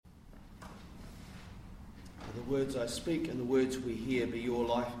The words I speak and the words we hear be your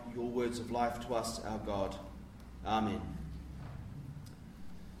life, your words of life to us, our God. Amen.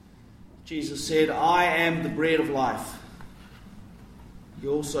 Jesus said, I am the bread of life. He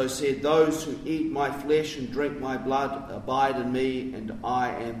also said, those who eat my flesh and drink my blood abide in me, and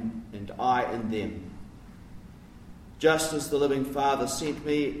I in them. Just as the living Father sent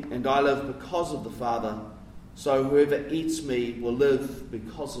me, and I live because of the Father, so whoever eats me will live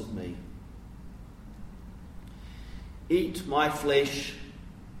because of me. Eat my flesh,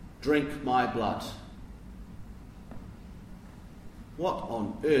 drink my blood. What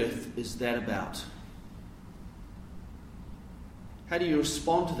on earth is that about? How do you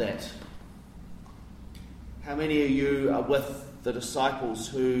respond to that? How many of you are with the disciples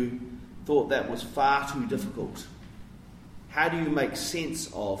who thought that was far too difficult? How do you make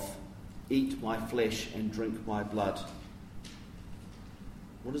sense of eat my flesh and drink my blood?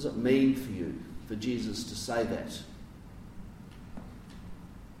 What does it mean for you, for Jesus to say that?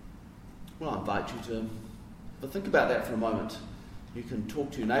 Well, I invite you to think about that for a moment. You can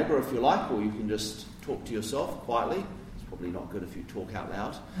talk to your neighbour if you like, or you can just talk to yourself quietly. It's probably not good if you talk out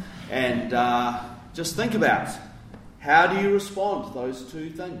loud. And just think about, how do you respond to those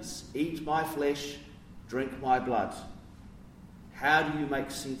two things? Eat my flesh, drink my blood. How do you make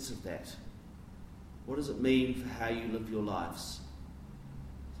sense of that? What does it mean for how you live your lives?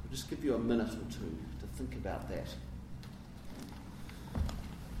 So I'll just give you a minute or two to think about that.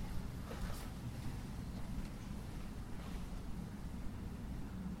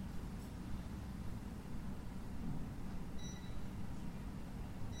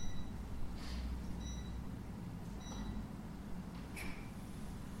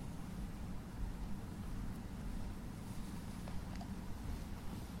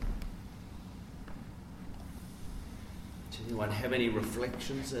 Does anyone have any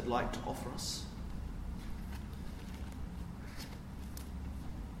reflections they'd like to offer us?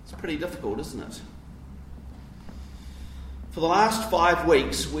 It's pretty difficult, isn't it? For the last 5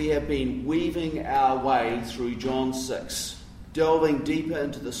 weeks, we have been weaving our way through John 6, delving deeper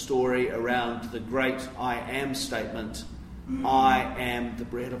into the story around the great I am statement, I am the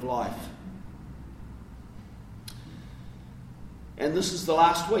bread of life. And this is the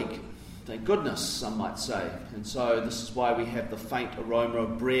last week. Thank goodness, some might say. And so this is why we have the faint aroma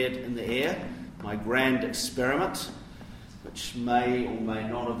of bread in the air, my grand experiment, which may or may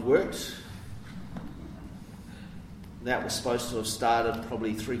not have worked. That was supposed to have started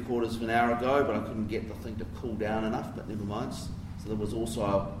probably 3/4 of an hour ago, but I couldn't get the thing to cool down enough, but never mind. So there was also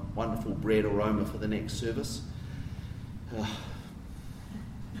a wonderful bread aroma for the next service.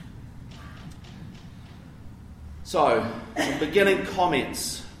 So, some beginning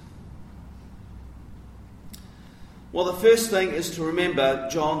comments. Well, the first thing is to remember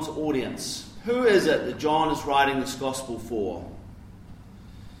John's audience. Who is it that John is writing this gospel for?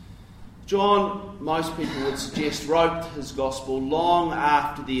 John, most people would suggest, wrote his gospel long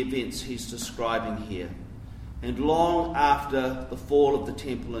after the events he's describing here, and long after the fall of the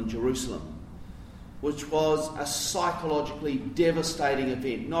temple in Jerusalem, which was a psychologically devastating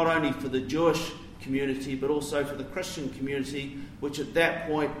event, not only for the Jewish community, but also for the Christian community, which at that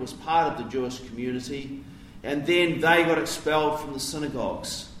point was part of the Jewish community. And then they got expelled from the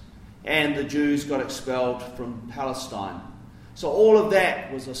synagogues, and the Jews got expelled from Palestine. So all of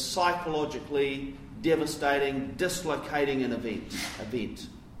that was a psychologically devastating, dislocating event.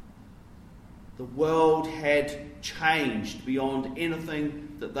 The world had changed beyond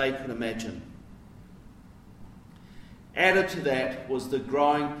anything that they could imagine. Added to that was the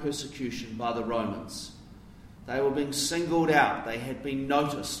growing persecution by the Romans. They were being singled out. They had been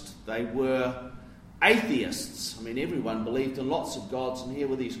noticed. They were atheists. I mean, everyone believed in lots of gods, and here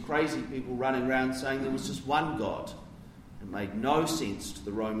were these crazy people running around saying there was just one God. It made no sense to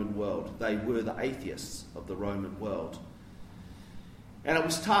the Roman world. They were the atheists of the Roman world. And it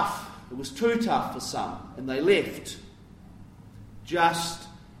was tough. It was too tough for some, and they left. Just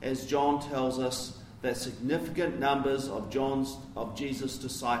as John tells us that significant numbers of Jesus'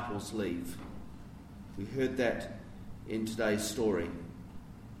 disciples leave. We heard that in today's story.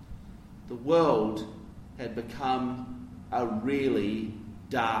 The world had become a really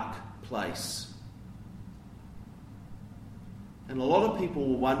dark place. And a lot of people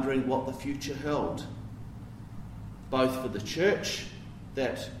were wondering what the future held, both for the church,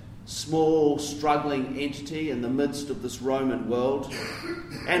 that small, struggling entity in the midst of this Roman world,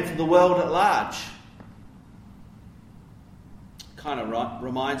 and for the world at large. Kind of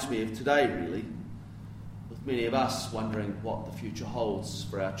reminds me of today, really, with many of us wondering what the future holds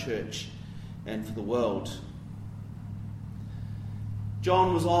for our church and for the world.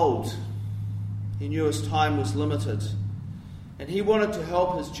 John was old. He knew his time was limited. And he wanted to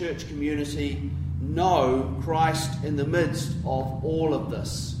help his church community know Christ in the midst of all of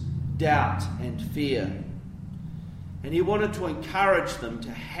this doubt and fear. And he wanted to encourage them to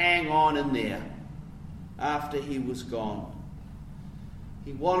hang on in there after he was gone.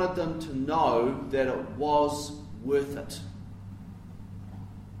 He wanted them to know that it was worth it.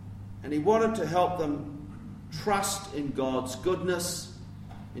 And he wanted to help them trust in God's goodness,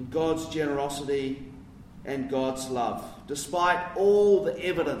 in God's generosity, and God's love, despite all the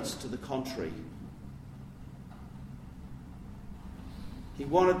evidence to the contrary. He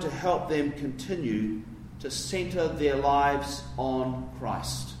wanted to help them continue to centre their lives on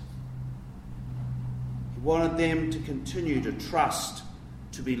Christ. He wanted them to continue to trust,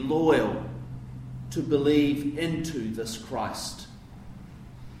 to be loyal, to believe into this Christ.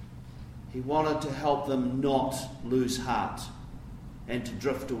 He wanted to help them not lose heart and to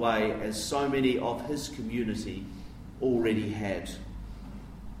drift away as so many of his community already had.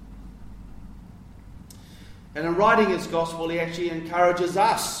 And in writing his gospel, he actually encourages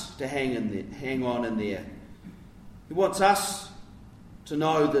us to hang on in there. He wants us to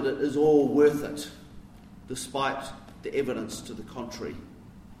know that it is all worth it, despite the evidence to the contrary.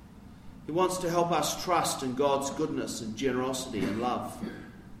 He wants to help us trust in God's goodness and generosity and love.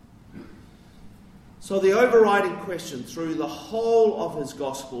 So the overriding question through the whole of his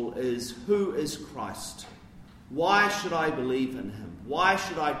gospel is, who is Christ? Why should I believe in him? Why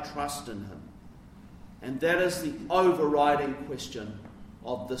should I trust in him? And that is the overriding question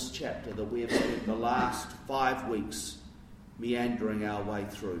of this chapter that we have spent the last 5 weeks meandering our way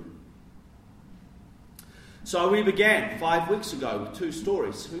through. So we began 5 weeks ago with 2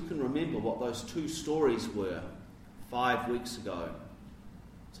 stories. Who can remember what those 2 stories were 5 weeks ago?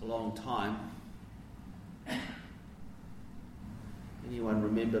 It's a long time. Anyone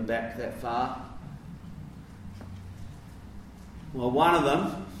remember back that far? Well, one of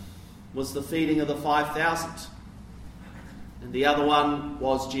them was the feeding of the 5,000. And the other one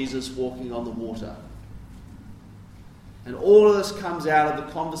was Jesus walking on the water. And all of this comes out of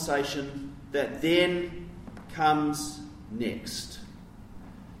the conversation that then comes next.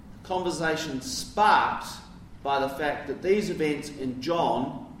 The conversation sparked by the fact that these events in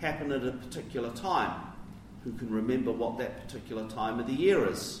John happen at a particular time. Who can remember what that particular time of the year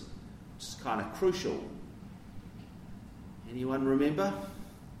is? It's kind of crucial. Anyone remember?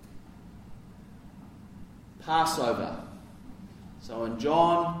 Passover. So in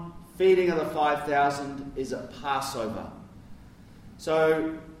John, feeding of the 5,000 is at Passover.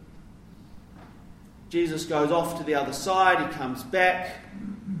 So Jesus goes off to the other side, he comes back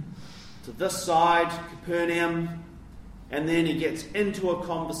to this side, Capernaum, and then he gets into a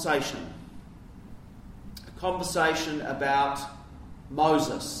conversation about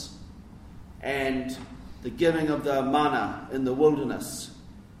Moses and the giving of the manna in the wilderness.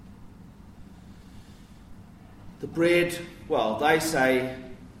 The bread, well, they say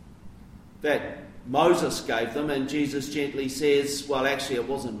that Moses gave them, and Jesus gently says, well, actually it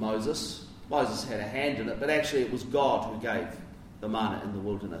wasn't Moses. Moses had a hand in it, but actually it was God who gave the manna in the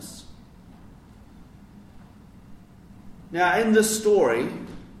wilderness. Now, in this story,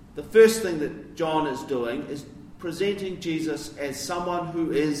 the first thing that John is doing is presenting Jesus as someone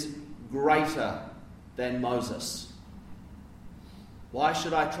who is greater than Moses. Why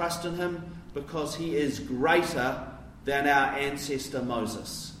should I trust in him? Because he is greater than our ancestor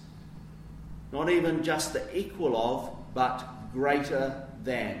Moses. Not even just the equal of, but greater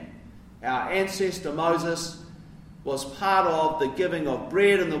than. Our ancestor Moses was part of the giving of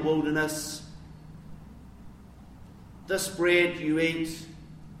bread in the wilderness. This bread you eat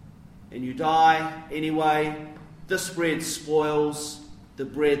and you die anyway. This bread spoils. The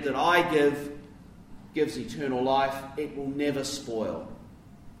bread that I give gives eternal life. It will never spoil.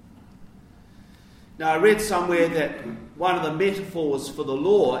 Now, I read somewhere that one of the metaphors for the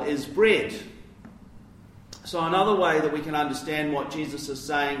law is bread. So another way that we can understand what Jesus is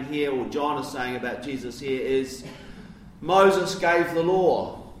saying here, or John is saying about Jesus here, is Moses gave the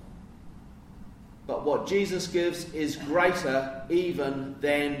law. But what Jesus gives is greater even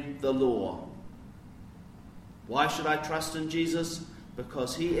than the law. Why should I trust in Jesus?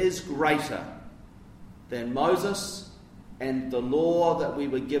 Because he is greater than Moses and the law that we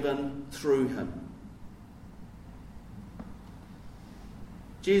were given through him.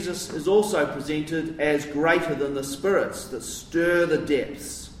 Jesus is also presented as greater than the spirits that stir the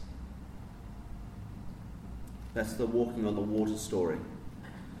depths. That's the walking on the water story.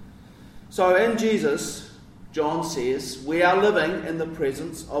 So in Jesus, John says, we are living in the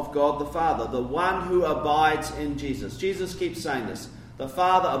presence of God the Father, the one who abides in Jesus. Jesus keeps saying this, the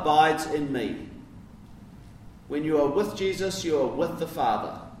Father abides in me. When you are with Jesus, you are with the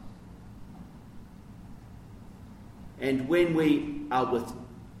Father. And when we are with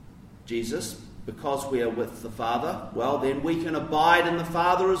Jesus, because we are with the Father, well, then we can abide in the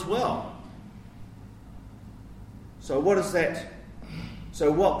Father as well. So what is that?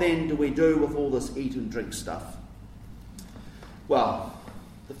 So what then do we do with all this eat and drink stuff? Well,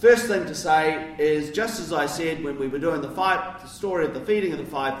 the first thing to say is, just as I said when we were doing the story of the feeding of the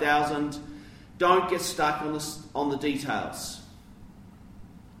 5,000, don't get stuck on the details.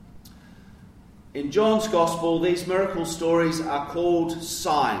 In John's Gospel, these miracle stories are called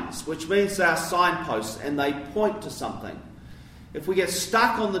signs, which means they are signposts and they point to something. If we get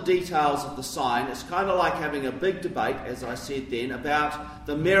stuck on the details of the sign, it's kind of like having a big debate, as I said then, about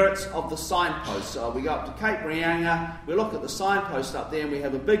the merits of the signpost. So we go up to Cape Reinga, we look at the signpost up there, and we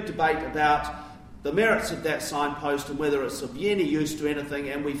have a big debate about the merits of that signpost and whether it's of any use to anything,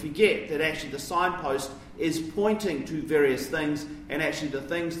 and we forget that actually the signpost is pointing to various things, and actually the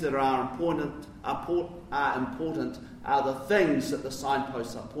things that are important are the things that the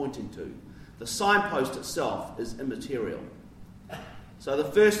signposts are pointing to. The signpost itself is immaterial. So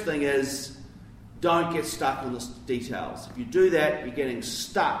the first thing is, don't get stuck on the details. If you do that, you're getting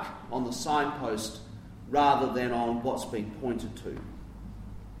stuck on the signpost rather than on what's being pointed to.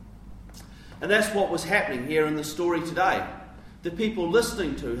 And that's what was happening here in the story today. The people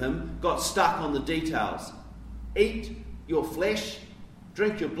listening to him got stuck on the details. Eat your flesh,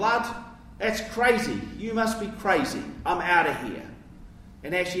 drink your blood. That's crazy. You must be crazy. I'm out of here.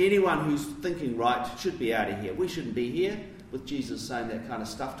 And actually anyone who's thinking right should be out of here. We shouldn't be here with Jesus saying that kind of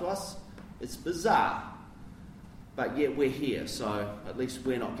stuff to us. It's bizarre. But yet we're here, so at least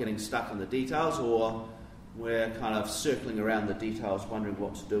we're not getting stuck on the details, or we're kind of circling around the details wondering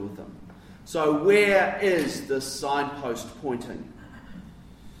what to do with them. So where is this signpost pointing?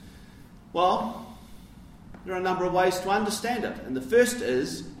 Well, there are a number of ways to understand it. And the first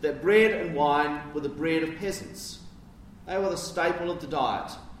is that bread and wine were the bread of peasants. They were the staple of the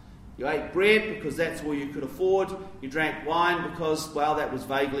diet. You ate bread because that's all you could afford. You drank wine because, well, that was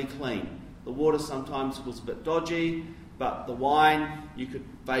vaguely clean. The water sometimes was a bit dodgy, but the wine, you could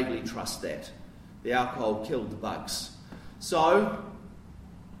vaguely trust that. The alcohol killed the bugs. So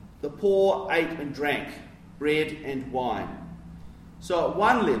the poor ate and drank bread and wine. So at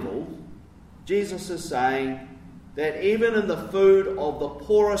one level, Jesus is saying that even in the food of the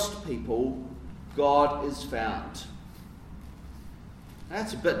poorest people, God is found.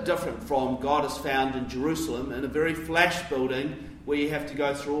 That's a bit different from God is found in Jerusalem in a very flash building where you have to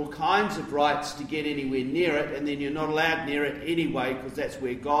go through all kinds of rites to get anywhere near it, and then you're not allowed near it anyway because that's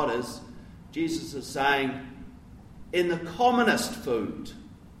where God is. Jesus is saying, in the commonest food,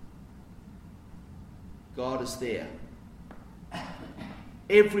 God is there.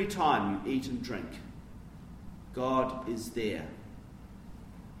 Every time you eat and drink, God is there.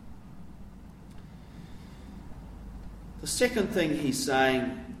 The second thing he's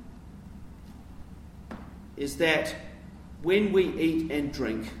saying is that when we eat and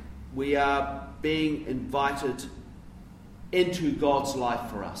drink, we are being invited into God's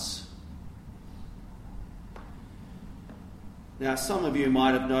life for us. Now, some of you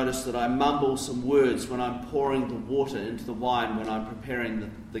might have noticed that I mumble some words when I'm pouring the water into the wine when I'm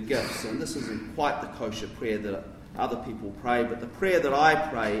preparing the gifts. And this isn't quite the kosher prayer that other people pray, but the prayer that I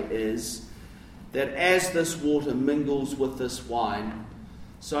pray is that as this water mingles with this wine,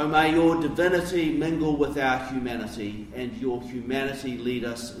 so may your divinity mingle with our humanity, and your humanity lead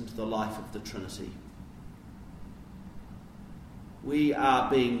us into the life of the Trinity. We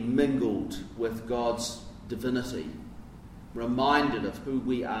are being mingled with God's divinity, reminded of who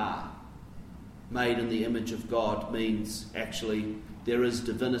we are. Made in the image of God means actually there is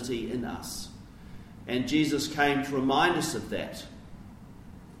divinity in us. And Jesus came to remind us of that.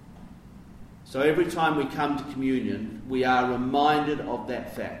 So every time we come to communion, we are reminded of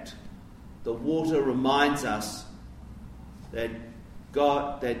that fact. The water reminds us that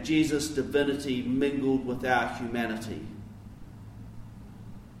Jesus' divinity mingled with our humanity,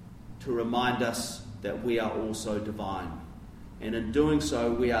 to remind us that we are also divine. And in doing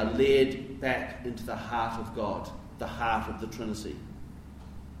so, we are led back into the heart of God, the heart of the Trinity.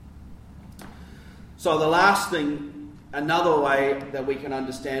 So the last thing, another way that we can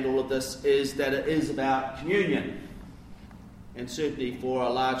understand all of this is that it is about communion. And certainly for a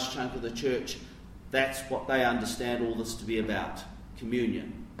large chunk of the church, that's what they understand all this to be about,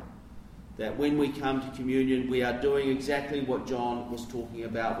 communion. That when we come to communion, we are doing exactly what John was talking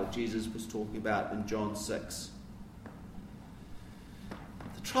about, what Jesus was talking about in John 6.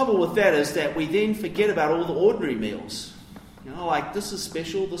 The trouble with that is that we then forget about all the ordinary meals. You know, like, this is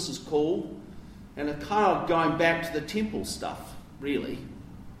special, this is cool. And it's kind of going back to the temple stuff, really.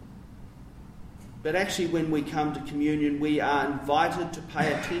 But actually, when we come to communion, we are invited to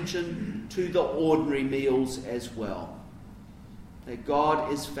pay attention to the ordinary meals as well. That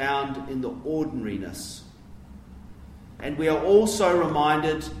God is found in the ordinariness. And we are also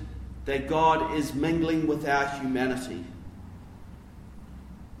reminded that God is mingling with our humanity.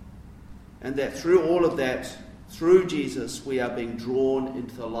 And that through all of that, through Jesus, we are being drawn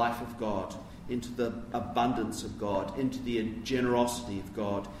into the life of God, into the abundance of God, into the generosity of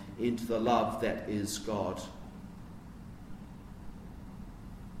God, into the love that is God.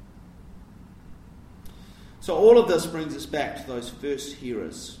 So all of this brings us back to those first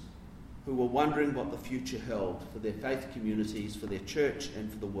hearers who were wondering what the future held for their faith communities, for their church,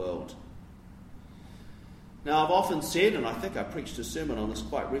 and for the world. Now, I've often said, and I think I preached a sermon on this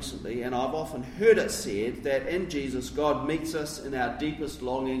quite recently, and I've often heard it said that in Jesus, God meets us in our deepest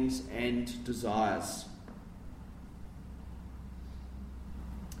longings and desires.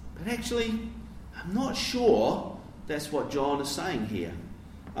 But actually, I'm not sure that's what John is saying here.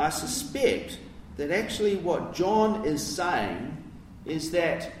 I suspect that actually what John is saying is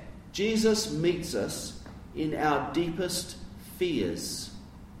that Jesus meets us in our deepest fears,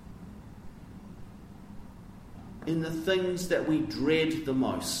 in the things that we dread the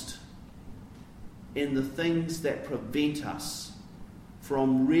most, in the things that prevent us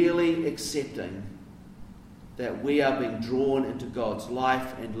from really accepting that we are being drawn into God's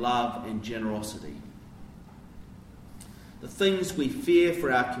life and love and generosity. The things we fear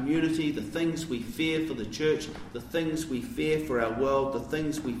for our community, the things we fear for the church, the things we fear for our world, the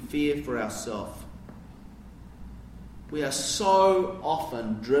things we fear for ourselves. We are so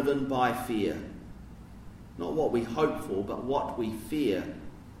often driven by fear. Not what we hope for, but what we fear.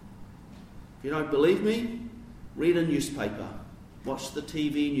 If you don't believe me, read a newspaper. Watch the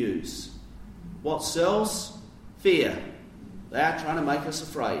TV news. What sells? Fear. They are trying to make us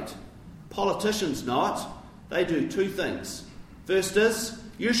afraid. Politicians know it. They do two things. First is,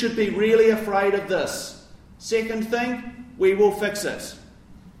 you should be really afraid of this. Second thing, we will fix it.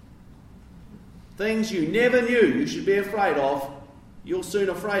 Things you never knew you should be afraid of, you're soon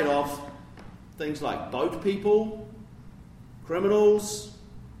afraid of. Things like boat people, criminals,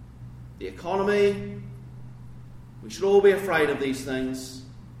 the economy. We should all be afraid of these things,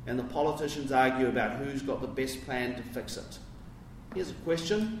 and the politicians argue about who's got the best plan to fix it. Here's a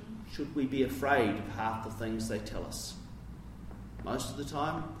question. Should we be afraid of half the things they tell us? Most of the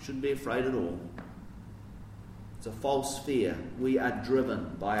time, we shouldn't be afraid at all. It's a false fear. We are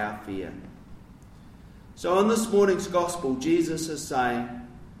driven by our fear. So in this morning's gospel, Jesus is saying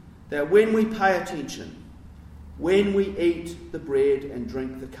that when we pay attention, when we eat the bread and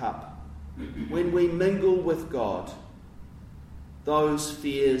drink the cup, when we mingle with God, those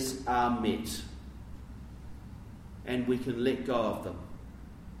fears are met. And we can let go of them.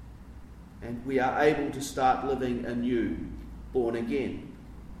 And we are able to start living anew, born again,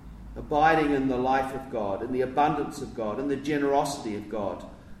 abiding in the life of God, in the abundance of God, in the generosity of God,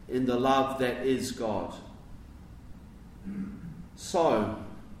 in the love that is God. So,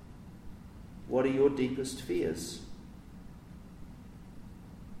 what are your deepest fears?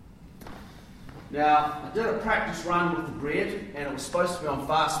 Now, I did a practice run with the bread, and it was supposed to be on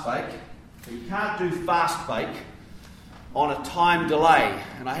fast bake. But you can't do fast bake on a time delay,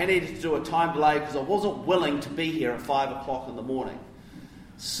 and I needed to do a time delay because I wasn't willing to be here at 5 o'clock in the morning.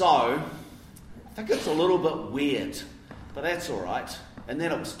 So, I think it's a little bit weird, but that's all right. And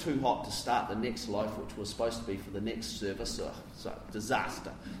then it was too hot to start the next loaf, which was supposed to be for the next service, so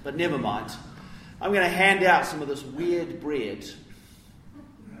disaster. But never mind. I'm going to hand out some of this weird bread,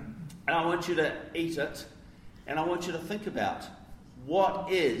 and I want you to eat it, and I want you to think about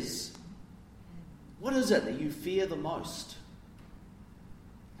what is it that you fear the most?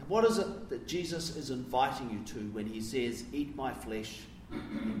 And what is it that Jesus is inviting you to when he says, eat my flesh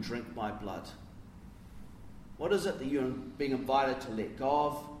and drink my blood? What is it that you're being invited to let go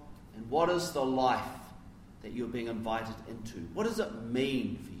of? And what is the life that you're being invited into? What does it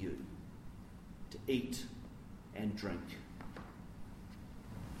mean for you to eat and drink?